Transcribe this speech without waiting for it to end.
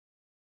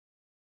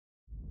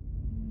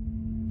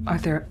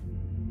Arthur,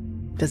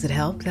 does it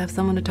help to have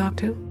someone to talk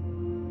to?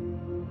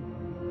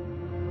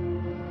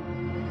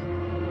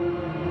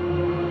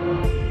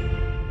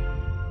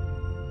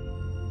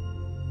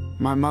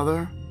 My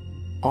mother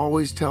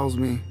always tells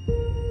me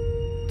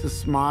to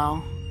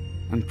smile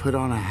and put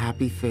on a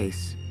happy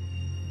face.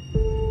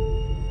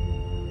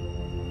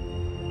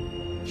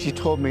 She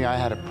told me I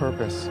had a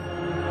purpose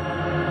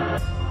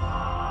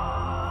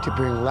to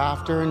bring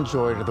laughter and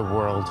joy to the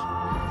world.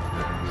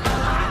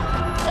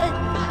 Hey,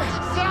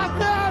 stop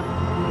them!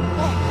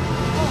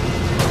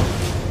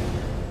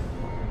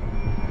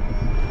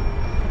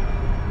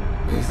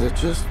 Is it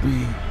just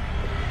me?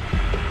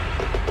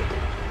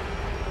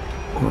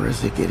 Or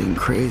is it getting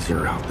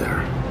crazier out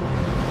there?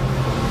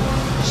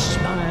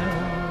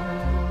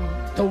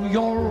 Smile, though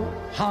your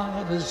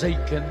heart is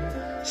aching.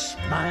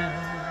 Smile,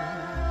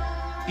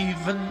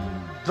 even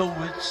though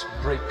it's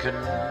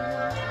breaking.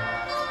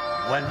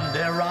 When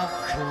there are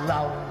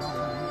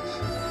clouds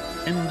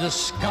in the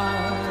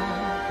sky,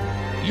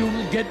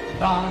 you'll get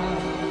by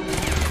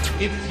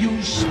if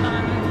you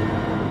smile.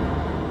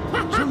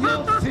 To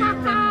your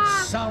fear and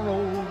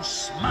sorrow,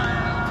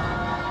 smile,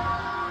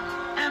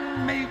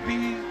 and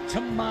maybe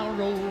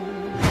tomorrow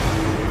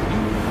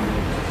you'll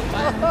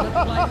find that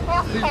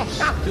life is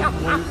still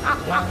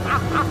worthwhile.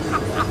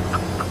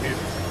 If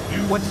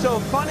you What's so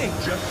funny?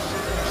 just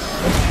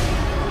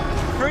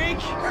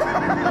Freak!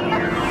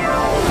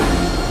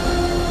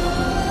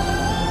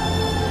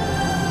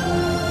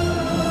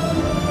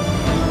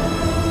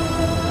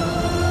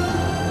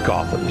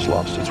 Gotham's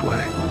lost its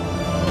way.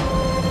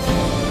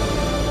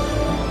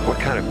 What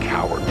kind of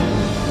coward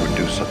would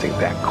do something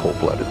that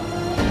cold-blooded?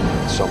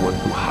 Someone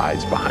who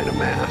hides behind a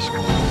mask.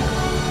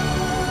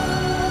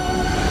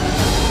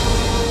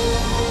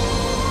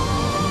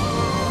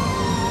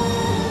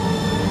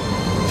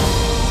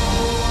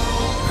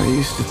 I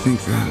used to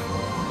think that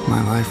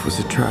my life was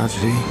a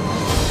tragedy.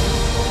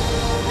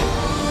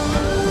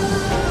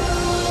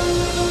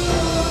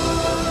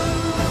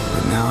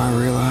 But now I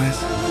realize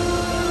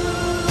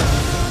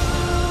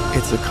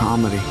it's a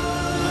comedy.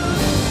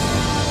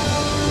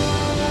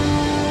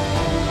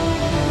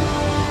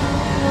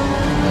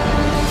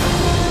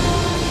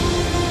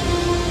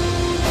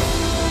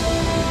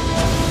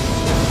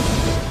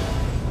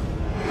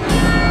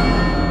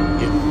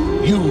 if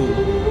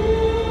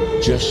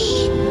you just